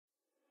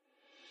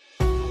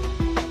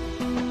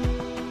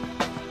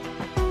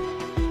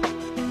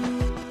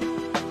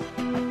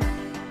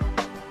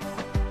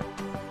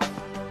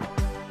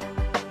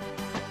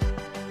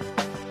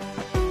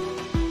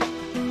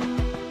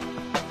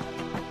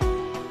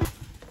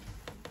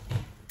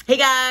Hey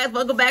guys,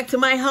 welcome back to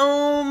my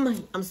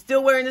home. I'm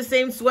still wearing the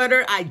same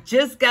sweater. I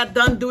just got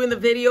done doing the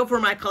video for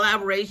my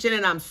collaboration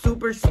and I'm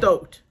super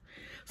stoked.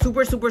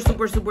 Super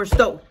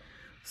stoked.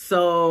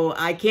 So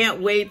I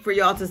can't wait for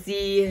y'all to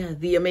see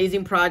the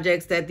amazing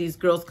projects that these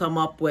girls come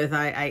up with.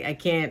 I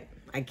can't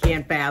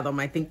fathom.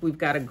 I think we've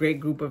got a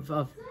great group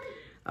of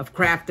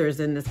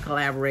crafters in this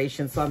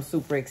collaboration, so I'm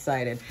super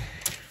excited.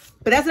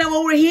 But that's not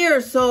what we're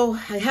here, so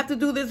I have to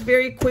do this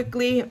very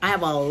quickly. I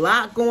have a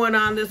lot going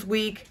on this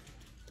week.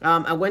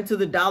 I went to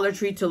the Dollar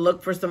Tree to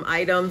look for some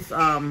items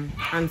on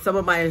some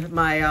of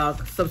my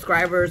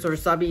subscribers or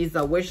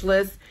subbies wish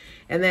list,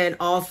 and then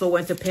also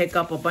went to pick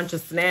up a bunch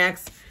of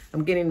snacks.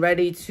 I'm getting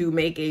ready to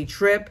make a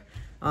trip,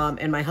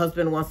 and my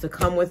husband wants to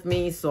come with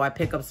me, so I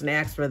pick up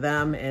snacks for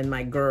them and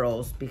my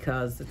girls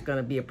because it's going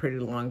to be a pretty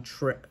long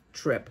trip.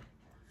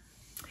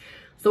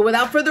 So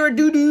without further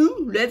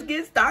ado, let's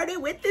get started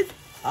with this.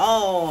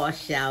 Oh,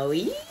 shall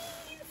we?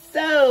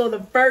 So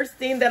the first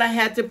thing that I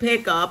had to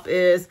pick up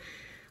is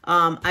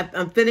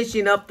I'm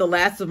finishing up the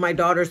last of my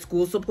daughter's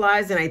school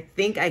supplies, and I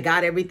think I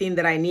got everything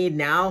that I need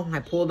now. I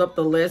pulled up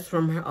the list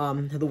from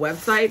the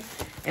website,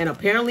 and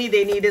apparently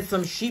they needed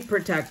some sheet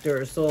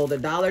protectors. So the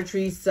Dollar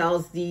Tree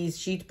sells these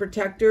sheet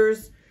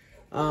protectors.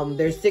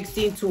 There's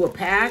 16 to a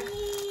pack.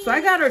 So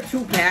I got her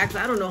 2 packs.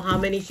 I don't know how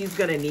many she's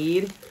gonna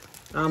need,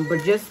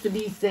 but just to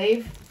be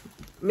safe,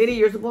 Mitty,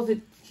 you're supposed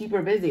to keep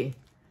her busy.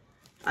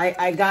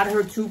 I got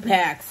her 2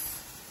 packs.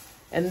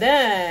 And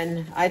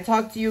then I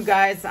talked to you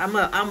guys. I'm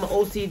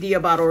OCD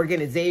about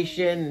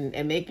organization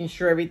and making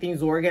sure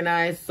everything's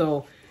organized.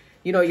 So,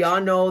 you know,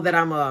 y'all know that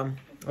I'm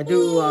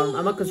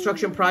a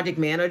construction project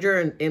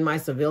manager in my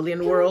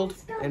civilian world,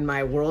 in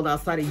my world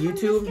outside of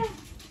YouTube.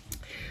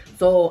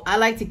 So I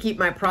like to keep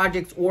my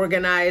projects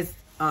organized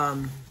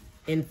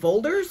in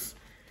folders.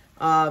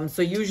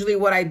 So usually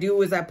what I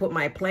do is I put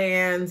my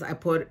plans, I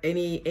put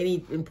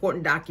any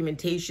important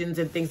documentations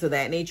and things of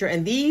that nature.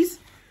 And these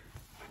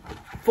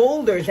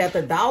folders that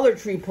the Dollar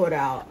Tree put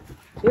out,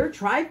 they're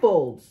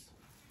trifolds.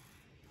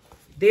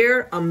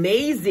 They're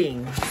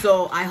amazing.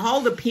 So I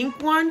hauled a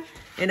pink one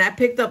and I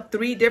picked up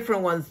 3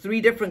 different ones,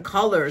 3 different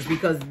colors,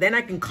 because then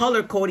I can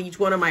color code each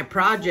one of my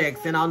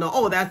projects and I'll know,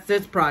 oh, that's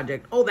this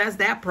project. Oh, that's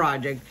that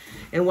project.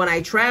 And when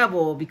I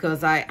travel,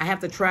 because I have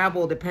to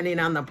travel depending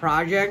on the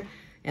project,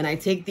 and I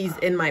take these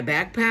in my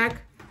backpack.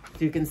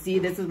 So you can see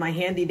this is my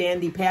handy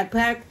dandy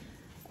backpack.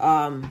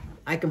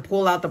 I can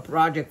pull out the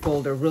project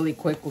folder really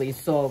quickly.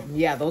 So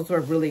yeah, those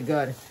were really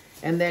good.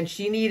 And then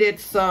she needed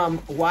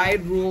some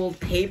wide ruled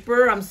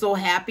paper. I'm so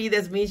happy.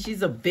 This means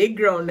she's a big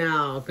girl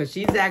now because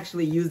she's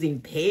actually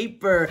using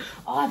paper.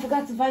 Oh, I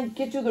forgot to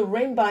get you the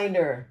ring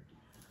binder.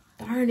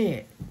 Darn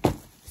it.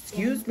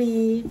 Excuse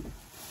me.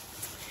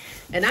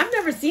 And I've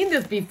never seen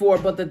this before,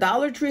 but the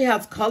Dollar Tree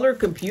has color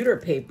computer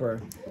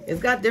paper.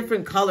 It's got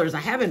different colors. I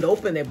haven't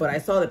opened it, but I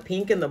saw the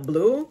pink and the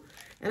blue.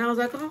 And I was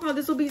like, oh,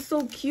 this will be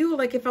so cute.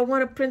 Like if I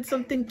want to print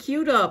something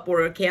cute up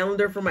or a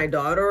calendar for my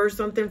daughter or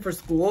something for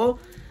school.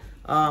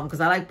 Because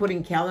I like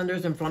putting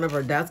calendars in front of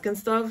her desk and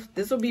stuff.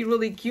 This will be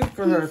really cute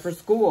for her for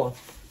school.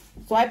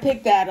 So I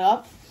picked that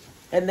up.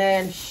 And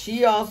then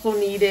she also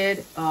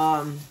needed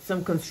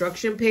some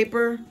construction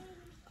paper.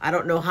 I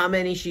don't know how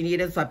many she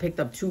needed. So I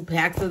picked up 2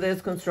 packs of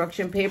this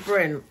construction paper.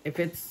 And if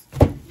it's,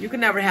 you can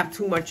never have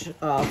too much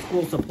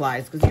school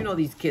supplies. Because you know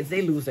these kids,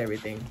 they lose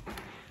everything.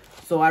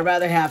 So I'd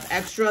rather have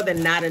extra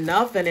than not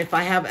enough. And if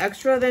I have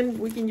extra, then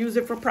we can use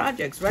it for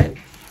projects, right?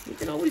 You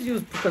can always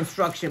use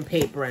construction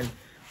paper and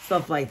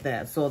stuff like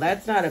that. So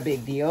that's not a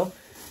big deal.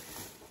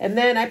 And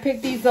then I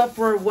picked these up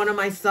for one of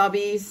my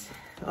subbies.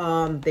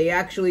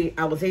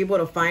 I was able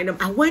to find them.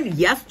 I went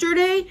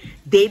yesterday.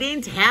 They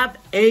didn't have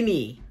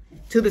any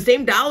to the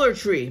same Dollar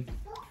Tree.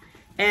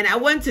 And I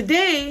went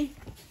today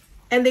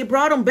and they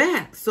brought them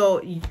back.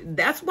 So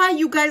that's why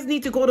you guys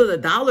need to go to the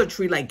Dollar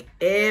Tree like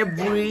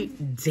every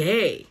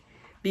day.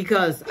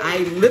 Because I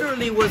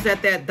literally was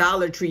at that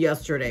Dollar Tree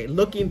yesterday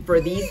looking for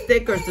these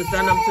stickers to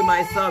send them to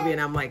my subby. And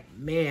I'm like,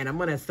 man, I'm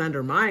going to send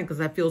her mine because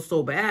I feel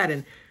so bad.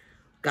 And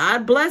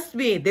God blessed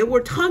me. There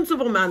were tons of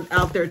them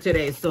out there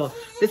today. So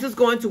this is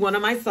going to one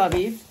of my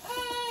subbies.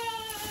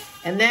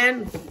 And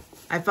then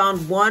I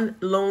found 1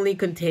 lonely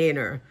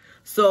container.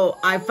 So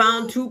I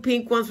found 2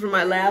 pink ones from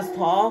my last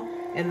haul.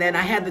 And then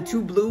I had the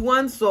 2 blue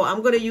ones. So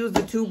I'm going to use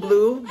the 2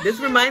 blue. This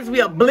reminds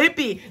me of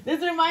Blippi. This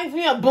reminds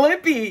me of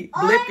Blippi. Blippi.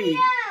 Oh,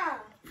 yeah.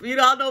 You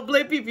don't know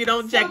Blippi if you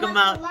don't check him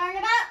out. Learn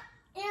about,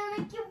 it'll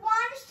make you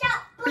want to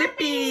shout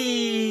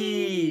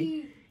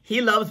Blippi.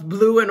 He loves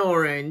blue and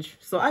orange.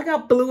 So I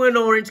got blue and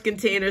orange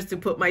containers to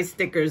put my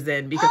stickers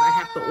in because I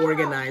have to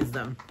organize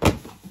them.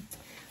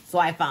 So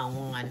I found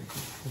one.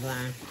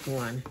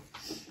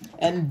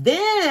 And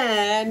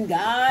then,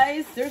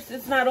 guys,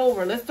 it's not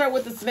over. Let's start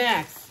with the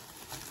snacks.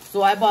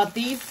 So I bought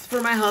these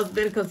for my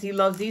husband because he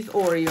loves these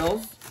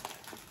Oreos.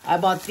 I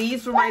bought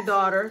these for my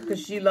daughter because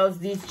she loves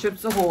these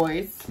Chips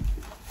Ahoy's.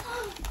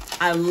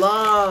 I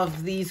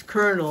love these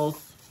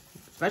kernels,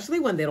 especially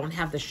when they don't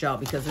have the shell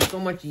because they're so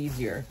much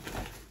easier.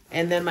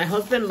 And then my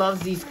husband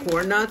loves these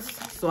corn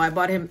nuts, so I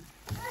bought him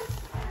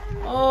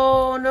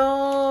Oh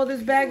no,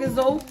 this bag is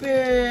open.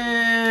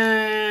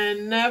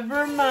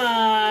 Never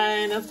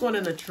mind. That's going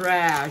in the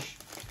trash.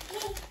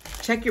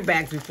 Check your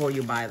bags before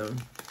you buy them.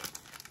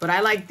 But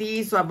I like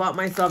these, so I bought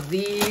myself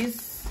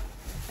these.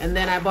 And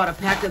then I bought a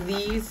pack of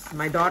these.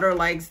 My daughter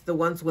likes the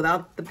ones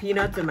without the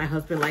peanuts, and my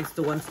husband likes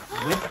the ones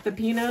with the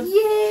peanuts.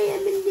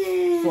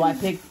 Yeah, so I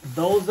picked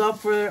those up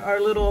for our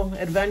little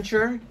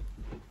adventure.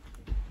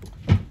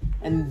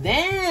 And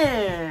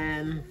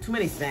then, too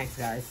many snacks,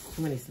 guys.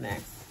 Too many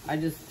snacks.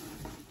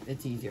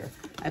 It's easier.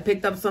 I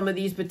picked up some of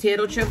these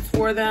potato chips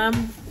for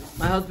them.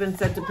 My husband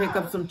said to pick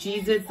up some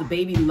Cheez-Its. The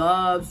baby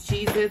loves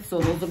Cheez-Its, so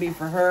those will be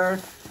for her.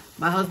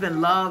 My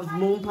husband loves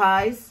moon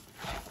pies.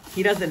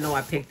 He doesn't know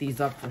I picked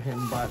these up for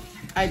him, but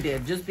I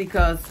did just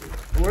because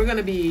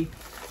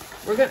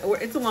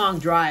it's a long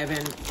drive,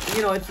 and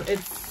you know, it's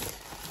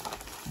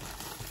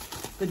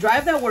the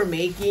drive that we're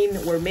making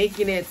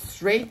it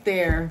straight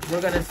there.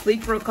 We're gonna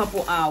sleep for a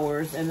couple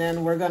hours, and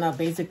then we're gonna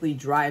basically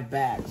drive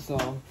back.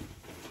 So,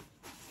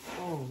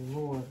 oh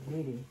Lord,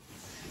 lady.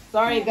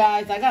 Sorry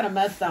guys, I got a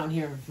mess down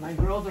here. My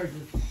girls are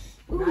just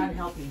not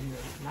helping here.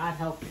 Not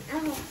helping.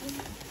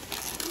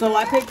 So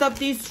I picked up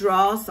these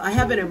straws. I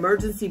have an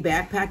emergency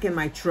backpack in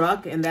my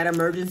truck, and that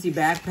emergency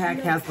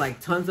backpack has like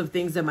tons of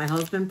things that my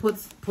husband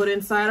put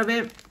inside of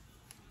it,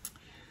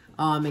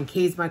 in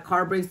case my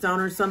car breaks down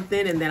or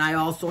something. And then I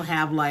also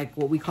have like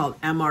what we call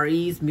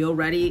MREs, meal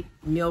ready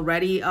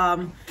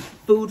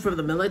food from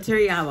the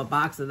military. I have a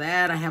box of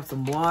that. I have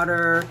some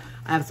water.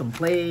 I have some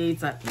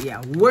plates.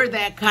 Yeah, we're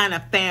that kind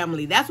of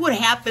family. That's what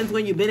happens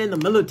when you've been in the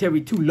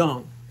military too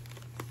long.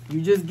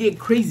 You just get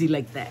crazy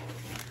like that.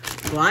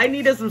 So I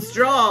needed some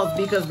straws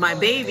because my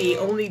baby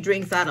only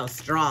drinks out of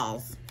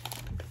straws.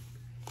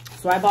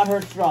 So I bought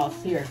her straws.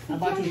 Here, I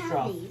bought you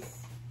straws.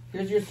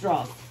 Here's your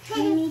straws.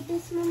 Do you need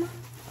this, Mama?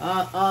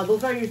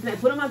 Those are your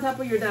snacks. Put them on top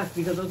of your desk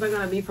because those are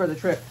gonna be for the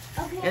trip.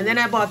 Okay. And then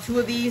I bought 2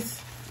 of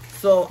these.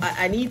 So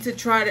I need to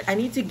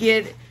to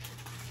get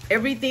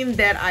everything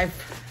that I've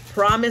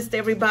promised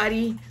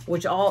everybody,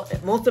 which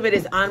most of it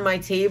is on my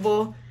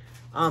table,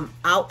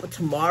 out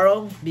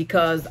tomorrow,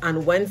 because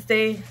on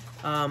Wednesday,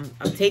 I'm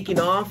taking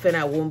off and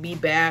I won't be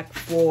back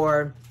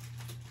for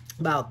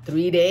about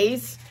 3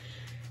 days.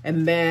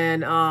 And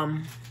then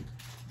I'm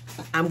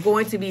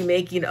going to be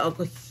making a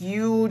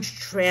huge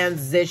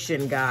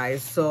transition,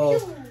 guys. So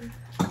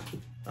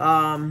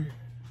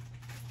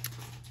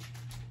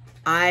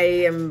I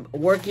am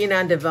working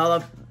on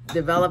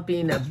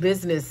developing a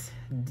business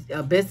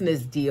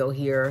deal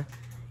here,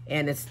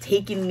 and it's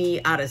taking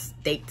me out of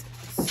state.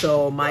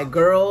 So my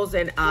girls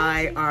and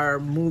I are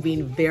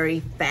moving very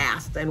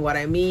fast. And what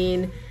I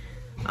mean,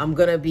 I'm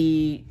going to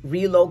be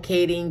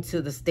relocating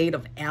to the state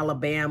of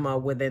Alabama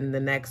within the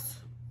next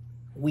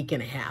week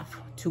and a half,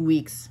 2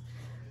 weeks.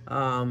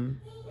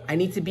 I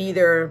need to be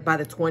there by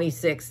the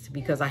 26th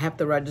because I have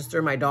to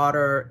register my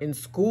daughter in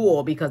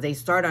school because they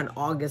start on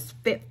August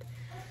 5th.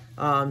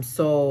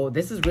 So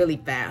this is really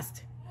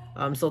fast.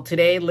 So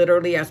today,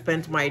 literally, I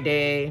spent my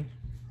day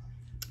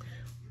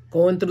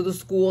going through the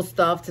school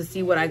stuff to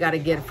see what I got to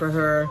get for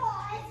her.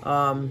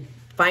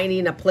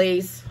 Finding a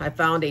place. I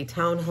found a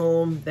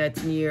townhome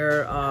that's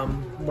near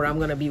where I'm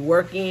going to be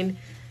working.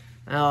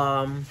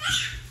 And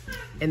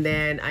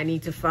then I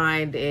need to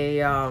find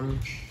a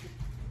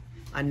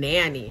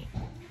nanny.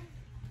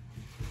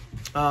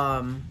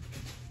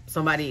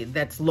 Somebody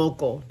that's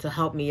local to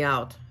help me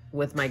out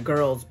with my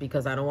girls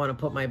because I don't want to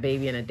put my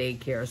baby in a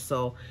daycare.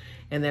 So,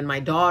 and then my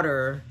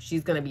daughter,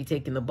 she's going to be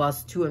taking the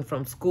bus to and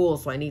from school.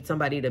 So I need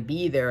somebody to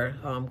be there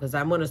because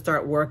I'm going to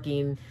start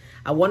working.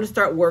 I want to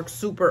start work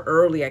super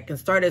early. I can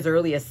start as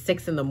early as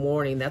 6 in the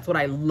morning. That's what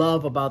I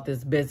love about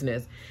this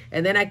business.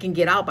 And then I can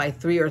get out by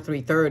 3 or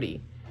 3:30,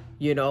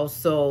 you know,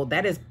 so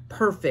that is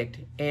perfect.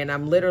 And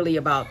I'm literally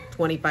about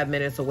 25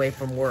 minutes away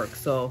from work.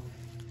 So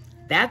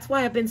that's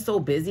why I've been so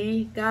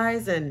busy,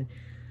 guys. And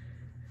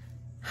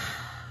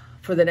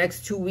for the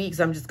next 2 weeks,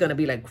 I'm just going to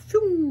be like,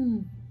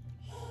 phew,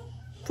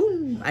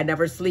 phew. I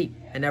never sleep.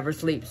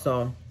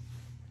 So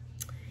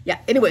yeah,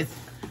 anyways,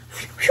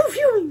 phew,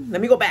 phew. Let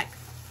me go back.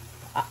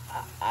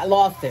 I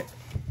lost it.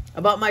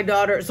 About my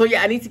daughter. So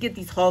yeah, I need to get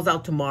these hauls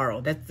out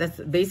tomorrow. That's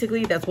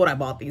basically, that's what I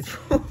bought these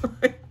for.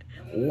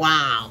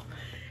 Wow.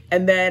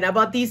 And then I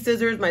bought these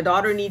scissors. My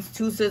daughter needs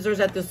 2 scissors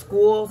at the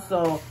school.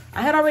 So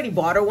I had already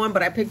bought her one,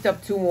 but I picked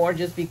up 2 more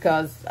just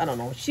because, I don't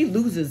know, she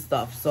loses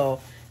stuff.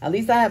 So at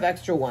least I have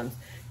extra ones.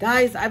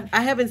 Guys,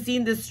 I haven't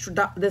seen this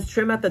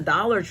trim at the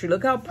Dollar Tree.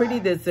 Look how pretty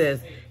this is.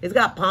 It's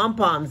got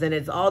pom-poms and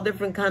it's all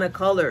different kind of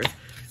colors.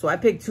 So I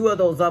picked 2 of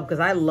those up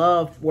because I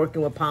love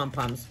working with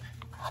pom-poms.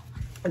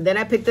 And then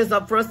I picked this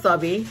up for a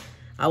subby.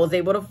 I was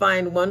able to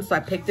find one, so I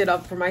picked it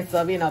up for my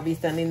subby, and I'll be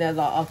sending that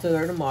off to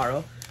her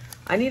tomorrow.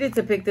 I needed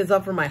to pick this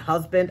up for my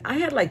husband. I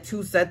had like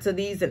 2 sets of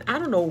these, and I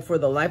don't know for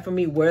the life of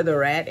me where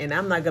they're at, and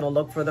I'm not going to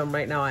look for them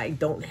right now. I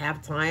don't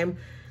have time.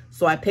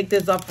 So I picked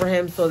this up for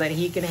him so that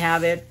he can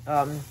have it.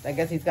 I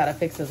guess he's got to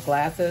fix his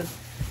glasses.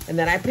 And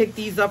then I picked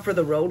these up for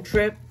the road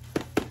trip.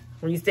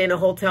 When you stay in a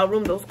hotel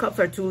room, those cups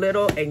are too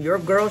little. And your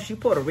girl, she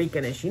Puerto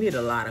Rican, and she needs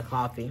a lot of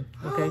coffee,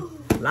 okay?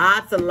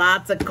 Lots and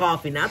lots of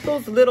coffee. Not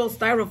those little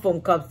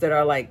styrofoam cups that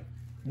are like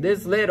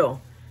this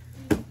little.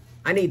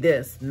 I need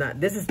this.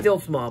 This is still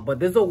small, but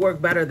this will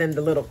work better than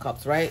the little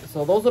cups, right?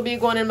 So those will be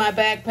going in my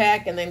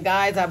backpack. And then,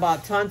 guys, I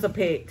bought tons of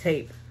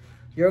tape.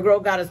 Your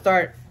girl got to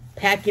start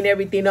packing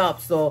everything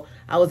up. So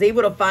I was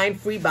able to find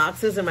free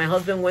boxes, and my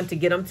husband went to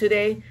get them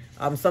today.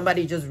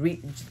 Somebody just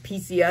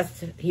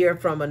PCS'd here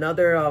from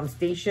another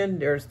station.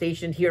 They're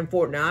stationed here in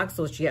Fort Knox,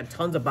 so she had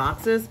tons of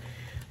boxes.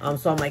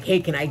 So I'm like,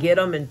 hey, can I get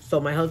them? And so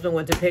my husband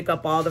went to pick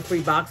up all the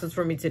free boxes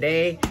for me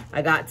today.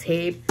 I got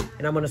tape,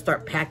 and I'm going to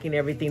start packing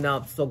everything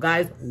up. So,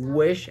 guys,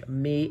 wish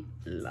me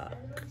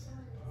luck.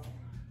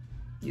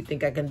 You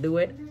think I can do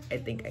it? I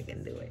think I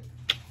can do it.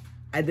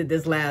 I did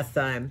this last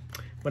time.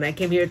 When I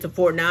came here to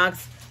Fort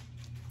Knox,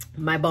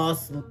 my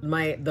boss,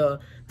 the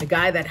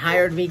guy that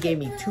hired me gave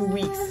me 2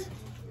 weeks.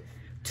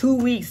 2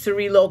 weeks to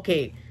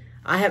relocate.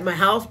 I had my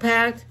house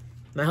packed.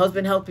 My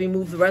husband helped me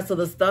move the rest of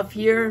the stuff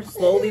here.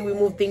 Slowly, we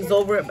moved things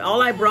over.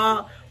 All I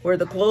brought were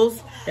the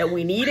clothes that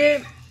we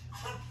needed.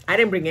 I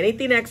didn't bring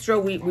anything extra.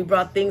 We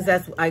brought things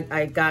as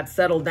I got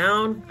settled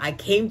down. I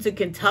came to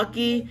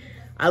Kentucky.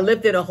 I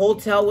lived in a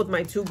hotel with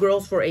my 2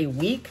 girls for a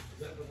week.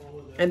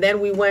 And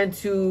then we went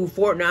to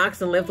Fort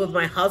Knox and lived with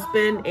my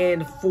husband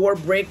in 4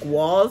 brick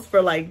walls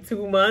for like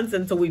 2 months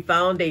until we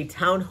found a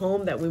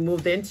townhome that we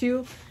moved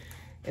into.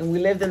 And we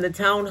lived in the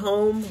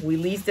townhome. We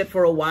leased it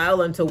for a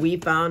while until we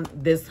found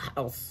this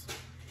house.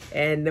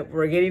 And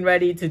we're getting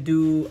ready to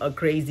do a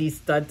crazy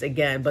stunt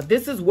again. But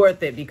this is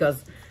worth it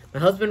because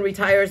my husband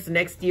retires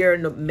next year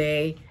in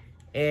May.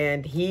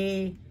 And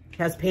he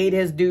has paid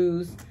his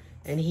dues.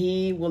 And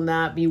he will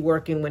not be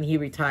working when he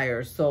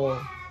retires.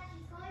 So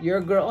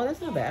your girl, oh,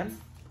 that's not bad.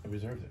 I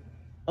reserved it.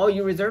 Oh,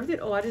 you reserved it?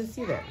 Oh, I didn't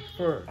see that.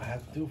 I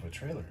have to do it for a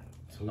trailer.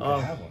 So we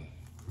can have one.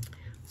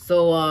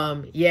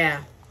 So,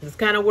 yeah. That's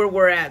kind of where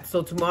we're at.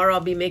 So tomorrow I'll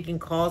be making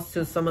calls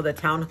to some of the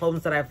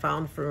townhomes that I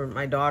found for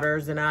my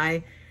daughters and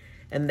I.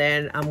 And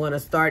then I'm going to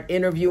start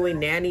interviewing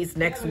nannies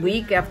next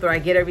week after I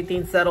get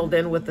everything settled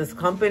in with this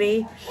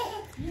company.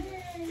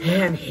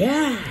 And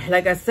yeah,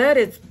 like I said,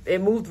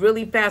 it moved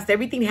really fast.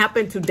 Everything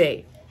happened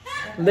today.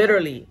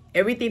 Literally,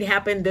 everything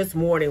happened this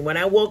morning. When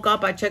I woke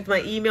up, I checked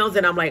my emails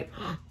and I'm like,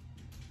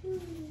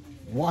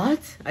 what?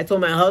 I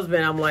told my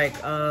husband, I'm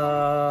like,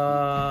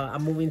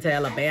 I'm moving to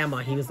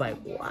Alabama. He was like,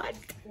 what?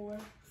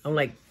 I'm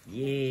like,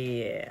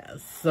 yeah.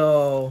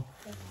 So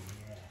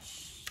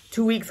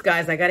 2 weeks,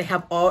 guys. I got to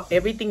have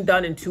everything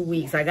done in 2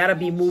 weeks. I got to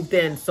be moved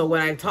in. So when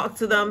I talk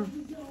to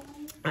them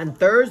on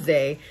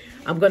Thursday,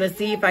 I'm going to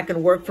see if I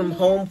can work from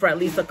home for at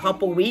least a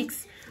couple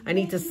weeks. I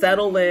need to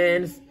settle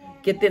in,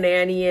 get the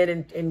nanny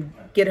in and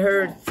get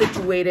her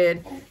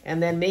situated.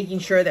 And then making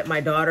sure that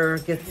my daughter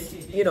gets,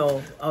 you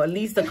know, at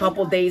least a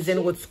couple days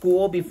in with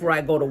school before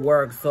I go to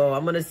work. So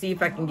I'm going to see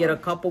if I can get a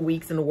couple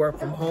weeks in to work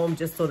from home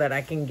just so that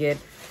I can get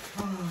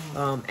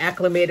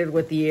acclimated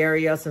with the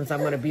area since I'm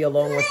going to be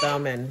alone with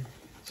them. And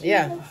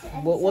yeah,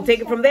 we'll take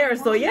it from there.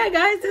 So yeah,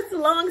 guys, it's a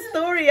long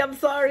story. I'm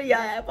sorry.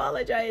 I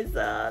apologize.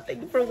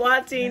 Thank you for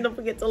watching. Don't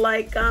forget to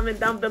like, comment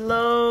down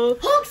below.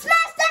 Smash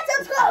that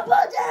subscribe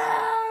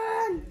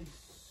button!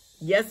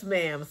 Yes,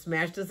 ma'am.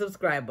 Smash the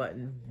subscribe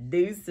button.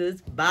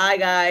 Deuces. Bye,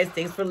 guys.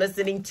 Thanks for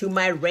listening to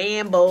my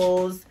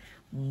rambles.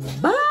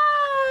 Bye.